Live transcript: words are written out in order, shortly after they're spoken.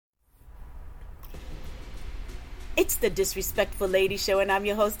It's the Disrespectful Lady Show, and I'm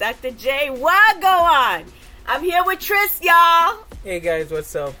your host, Dr. J. What go on? I'm here with Tris, y'all. Hey guys,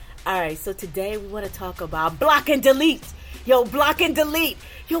 what's up? All right, so today we want to talk about block and delete. Yo, block and delete.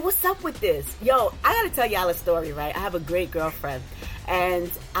 Yo, what's up with this? Yo, I got to tell y'all a story, right? I have a great girlfriend,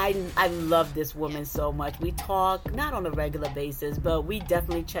 and I love this woman so much. We talk, not on a regular basis, but we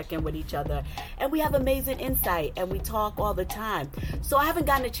definitely check in with each other, and we have amazing insight, and we talk all the time. So I haven't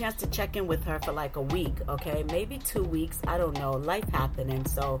gotten a chance to check in with her for like a week, okay? Maybe 2 weeks. I don't know. Life happening,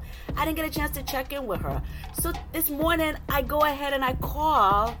 so I didn't get a chance to check in with her. So this morning, I go ahead and I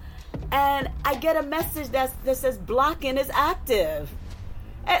call, and I get a message that says blocking is active.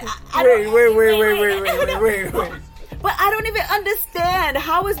 Wait. But I don't even understand,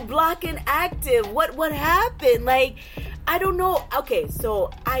 how is blocking active? What happened? Like, I don't know. Okay,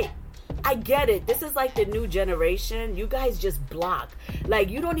 so I get it. This is like the new generation. You guys just block. Like,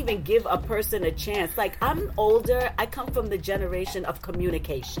 you don't even give a person a chance. Like, I'm older. I come from the generation of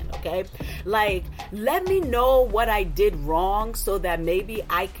communication, okay? Like, let me know what I did wrong so that maybe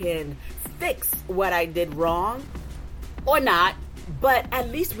I can fix what I did wrong or not. But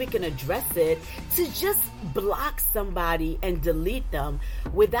at least we can address it. To just block somebody and delete them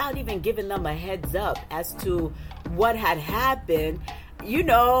without even giving them a heads up as to what had happened, you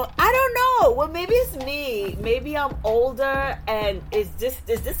know, I don't know. Well, maybe it's me. Maybe I'm older, and is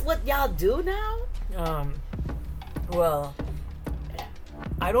this what y'all do now? Well,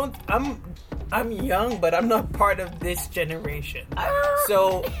 I'm young, but I'm not part of this generation.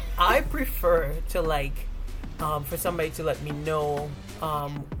 So I prefer to for somebody to let me know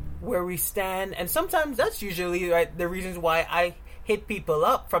where we stand, and sometimes that's usually the reasons why I hit people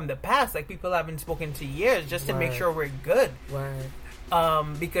up from the past, like people I haven't spoken to years, just to make sure we're good.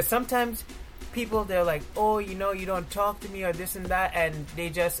 Because sometimes people, they're like, oh, you know, you don't talk to me or this and that, and they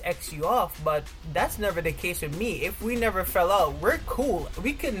just X you off. But that's never the case with me. If we never fell out, we're cool.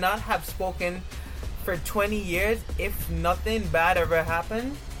 We could not have spoken for 20 years. If nothing bad ever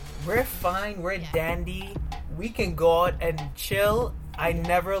happened, we're fine. We're dandy. We can go out and chill. I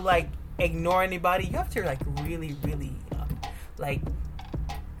never ignore anybody. You have to really, really I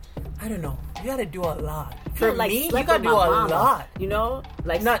don't know. You gotta do a lot. For me, you gotta do a lot. You know,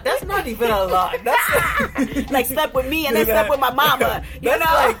 that's not even a lot. That's like slept with me and then slept with my mama. You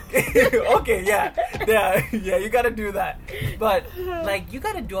know, okay, yeah. You gotta do that. But you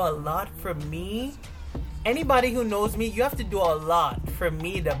gotta do a lot for me. Anybody who knows me, you have to do a lot for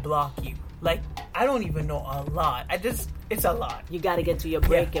me to block you. I don't even know a lot. It's a lot. You got to get to your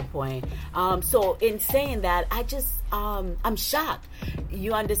breaking point. So in saying that, I'm shocked.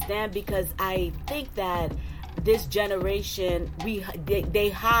 You understand? Because I think that this generation, they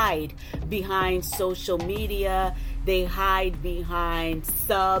hide behind social media. They hide behind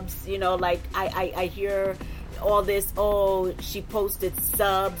subs. You know, I hear all this, oh, she posted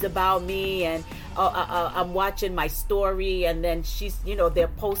subs about me, and I'm watching my story, and then she's, they're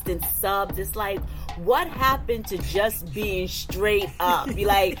posting subs. It's like, what happened to just being straight up? Be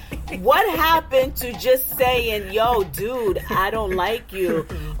like, what happened to just saying, yo, dude, I don't like you,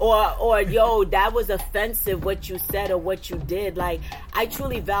 or yo, that was offensive what you said or what you did. I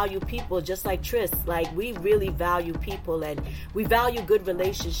truly value people, just like Tris. We really value people, and we value good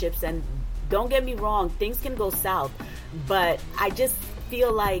relationships. And don't get me wrong, things can go south, but I just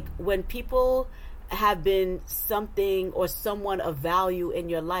feel like when people have been something or someone of value in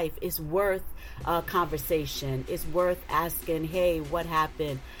your life, it's worth a conversation. It's worth asking, hey, what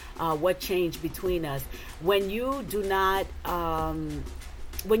happened? What changed between us? When you do not,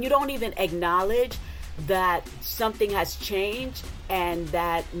 when you don't even acknowledge that something has changed and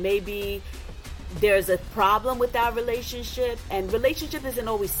that maybe there's a problem with our relationship, and relationship isn't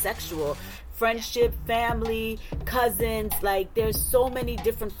always sexual. Friendship, family, cousins, there's so many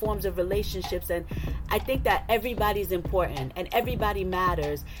different forms of relationships, and I think that everybody's important and everybody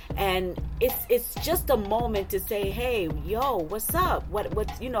matters, and it's just a moment to say, hey, yo, what's up? What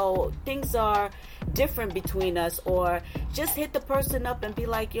things are different between us, or just hit the person up and be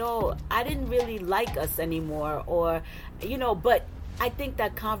like, yo, I didn't really like us anymore, or but I think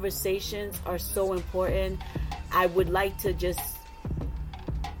that conversations are so important. I would like to just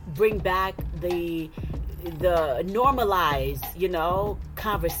bring back the normalized,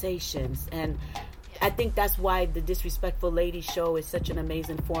 conversations. And I think that's why the Disrespectful Lady Show is such an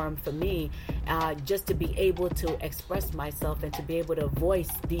amazing forum for me, just to be able to express myself and to be able to voice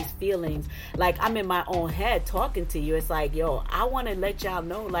these feelings. I'm in my own head talking to you. It's like, yo, I want to let y'all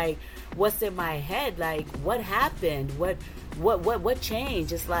know, what's in my head, what happened, what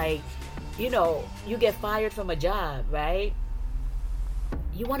changed. It's like, you get fired from a job, right?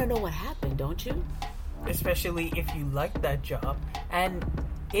 You want to know what happened, don't you? especially if you like that job. And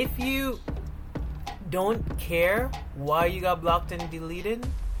if you don't care why you got blocked and deleted,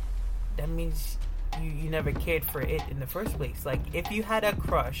 that means you never cared for it in the first place. Like, if you had a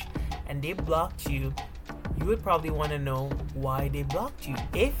crush and they blocked you, you would probably want to know why they blocked you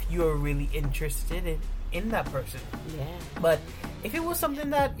if you're really interested in that person. Yeah. But if it was something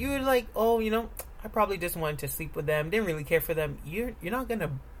that you were like, oh, you know, I probably just wanted to sleep with them, didn't really care for them, you're not gonna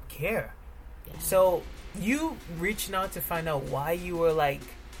care. Yeah. So you reaching out to find out why you were like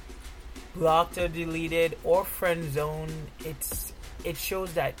blocked or deleted or friend zoned, it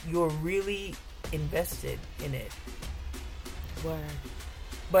shows that you're really invested in it. Word.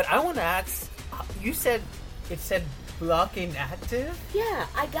 But I want to ask, you said it said blocking active? Yeah,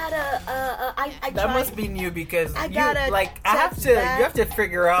 I gotta. I that tried, must be new because I gotta you have to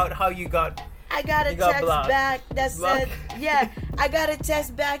figure out how you got. I got a text blocked. back that said, yeah, I got a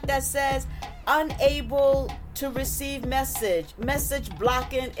text back that says unable to receive message. Message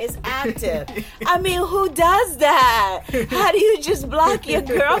blocking is active. I mean, who does that? How do you just block your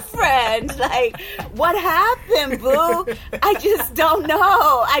girlfriend? Like, what happened, boo? I just don't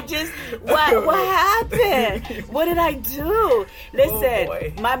know. What happened? What did I do?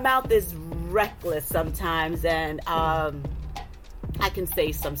 Listen, my mouth is reckless sometimes, and I can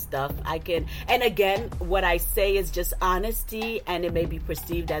say some stuff. And again, what I say is just honesty, and it may be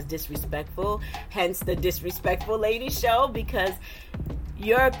perceived as disrespectful, hence the Disrespectful Lady Show, because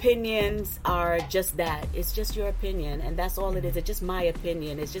your opinions are just that. It's just your opinion, and that's all it is. It's just my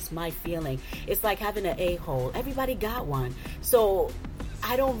opinion. It's just my feeling. It's like having an a-hole. Everybody got one. So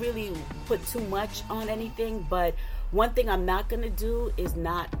I don't really put too much on anything, but one thing I'm not going to do is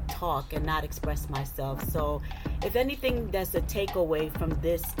not talk and not express myself. So if anything, that's a takeaway from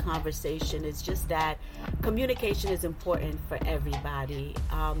this conversation, is just that communication is important for everybody.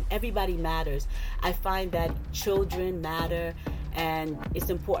 Everybody matters. I find that children matter, and it's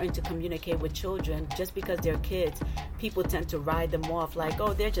important to communicate with children. Just because they're kids, people tend to ride them off like,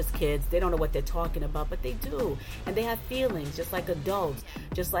 oh, they're just kids, they don't know what they're talking about, but they do, and they have feelings just like adults,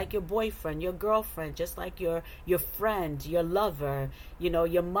 just like your boyfriend, your girlfriend, just like your friend, your lover, you know,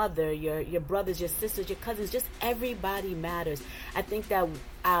 your mother, your brothers, your sisters, your cousins. Just everybody matters. I think that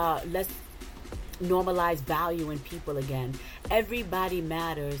let's normalize value in people again. Everybody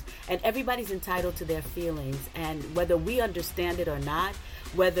matters, and everybody's entitled to their feelings, and whether we understand it or not,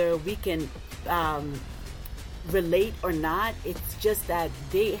 whether we can relate or not, it's just that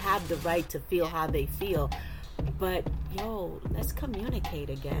they have the right to feel how they feel. But let's communicate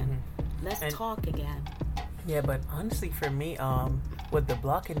again. Let's talk again. Yeah, but honestly, for me, with the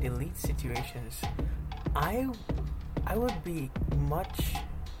block and delete situations, I would be much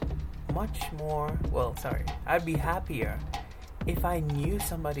more, I'd be happier if I knew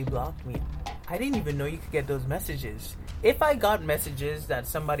somebody blocked me. I didn't even know you could get those messages. If I got messages that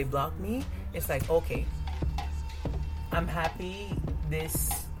somebody blocked me, it's like, okay, I'm happy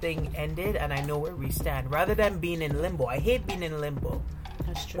this thing ended and I know where we stand, rather than being in limbo. I hate being in limbo.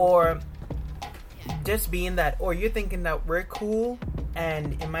 That's true. Or just being that, or you're thinking that we're cool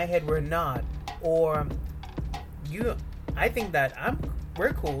and in my head we're not, or I think that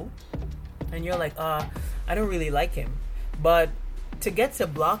we're cool and you're like, I don't really like him. But to get to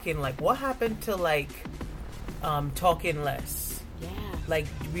blocking, like, what happened to like talking less? Yeah, like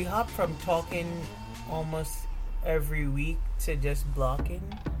we hop from talking almost every week to just blocking.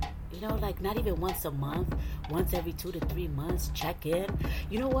 You know, like not even once a month, once every 2 to 3 months, check in.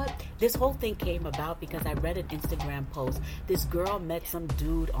 You know what? This whole thing came about because I read an Instagram post. This girl met some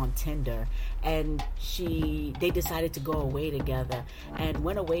dude on Tinder, and they decided to go away together and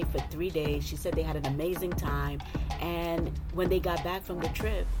went away for 3 days. She said they had an amazing time, and when they got back from the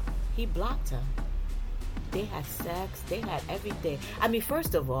trip, he blocked her. They had sex. They had everything. I mean,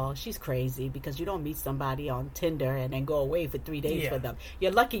 first of all, she's crazy, because you don't meet somebody on Tinder and then go away for 3 days for them.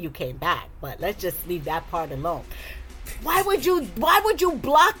 You're lucky you came back, but let's just leave that part alone. Why would you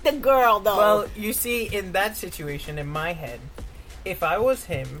block the girl, though? Well, you see, in that situation, in my head, if I was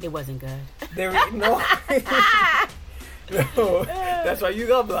him, it wasn't good. There no. No, that's why you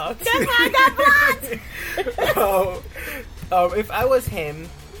got blocked. That's why I got blocked. If I was him,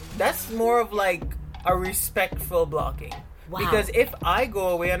 that's more of like a respectful blocking. Wow. Because if I go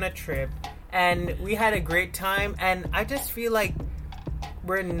away on a trip and we had a great time and I just feel like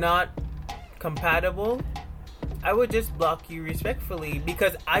we're not compatible, I would just block you respectfully,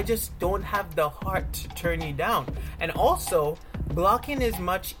 because I just don't have the heart to turn you down. And also, blocking is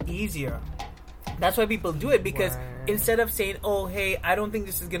much easier. That's why people do it, because instead of saying, oh, hey, I don't think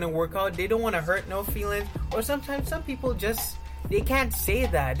this is going to work out, they don't want to hurt no feelings. Or sometimes some people just, they can't say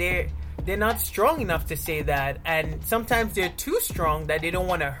that. they're not strong enough to say that, and sometimes they're too strong that they don't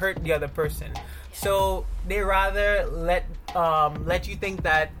want to hurt the other person. So they rather let you think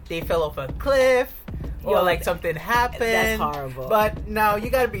that they fell off a cliff or like something happened. That's horrible. But now you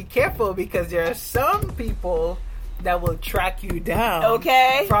got to be careful because there are some people that will track you down.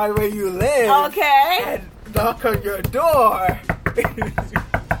 Okay. From where you live. Okay. And knock on your door. Like,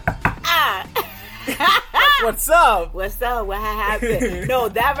 what's up? What's up? What happened? No,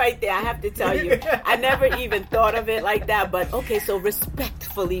 that right there, I have to tell you, I never even thought of it like that. But okay, so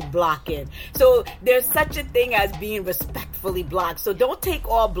respectfully blocking. So there's such a thing as being respectfully blocked. So don't take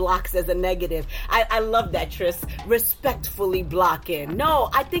all blocks as a negative. I love that, Tris. Respectfully blocking.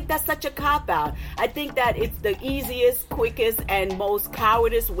 No, I think that's such a cop-out. I think that it's the easiest, quickest, and most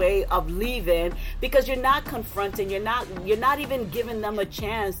cowardice way of leaving, because you're not confronting. You're not even giving them a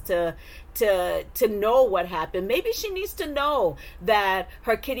chance to know what happened. Maybe she needs to know that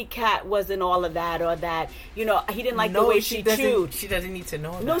her kitty cat wasn't all of that, or that, he didn't like the way she chewed. She doesn't need to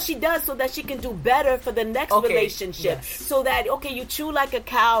know that. No, she does, so that she can do better for the next relationship. Yes. So that, you chew like a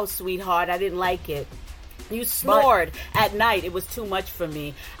cow, sweetheart. I didn't like it. You snored at night. It was too much for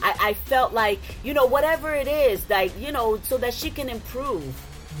me. I felt like, whatever it is, like, so that she can improve.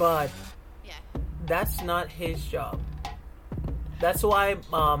 But that's not his job. That's why,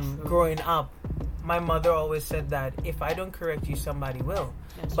 growing up, my mother always said that if I don't correct you, somebody will.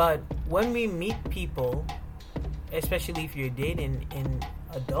 But when we meet people, especially if you're dating in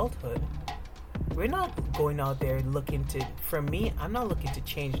adulthood, we're not going out there looking to, for me, I'm not looking to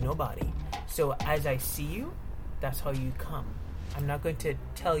change nobody. So as I see you, that's how you come. I'm not going to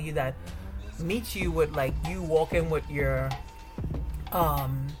tell you that, meet you with like, you walk in with your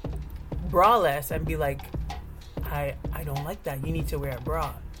braless and be like, I don't like that. You need to wear a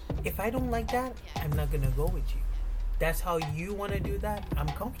bra. If I don't like that, I'm not going to go with you. That's how you want to do that. I'm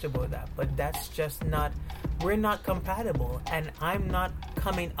comfortable with that. But that's just not, we're not compatible. And I'm not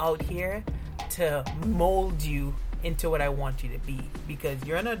coming out here to mold you into what I want you to be. Because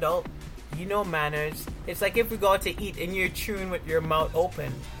you're an adult. You know manners. It's like if we go out to eat and you're chewing with your mouth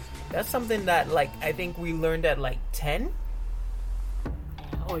open. That's something that, like, I think we learned at like 10.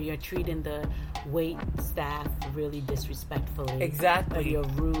 Or you're treating the wait staff really disrespectfully. Exactly. Or you're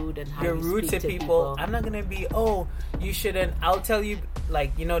rude and how you're you rude speak to people. I'm not gonna be, you shouldn't. I'll tell you,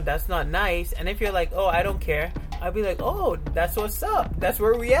 like, that's not nice. And if you're like, I don't care, I'll be like, that's what's up. That's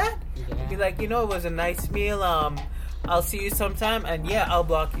where we at. Yeah. Be like, it was a nice meal. I'll see you sometime, and I'll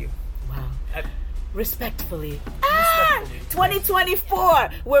block you. Wow. Respectfully. 2024. 2024.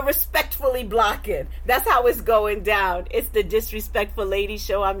 We're respectfully blocking. That's how it's going down. It's the Disrespectful Lady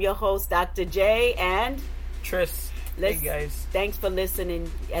Show. I'm your host, Dr. J, and Tris. Hey, guys. Thanks for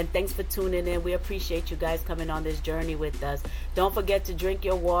listening, and thanks for tuning in. We appreciate you guys coming on this journey with us. Don't forget to drink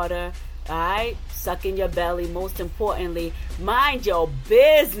your water. All right? Suck in your belly. Most importantly, mind your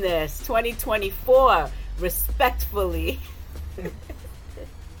business. 2024. Respectfully.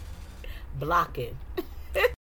 Blocking.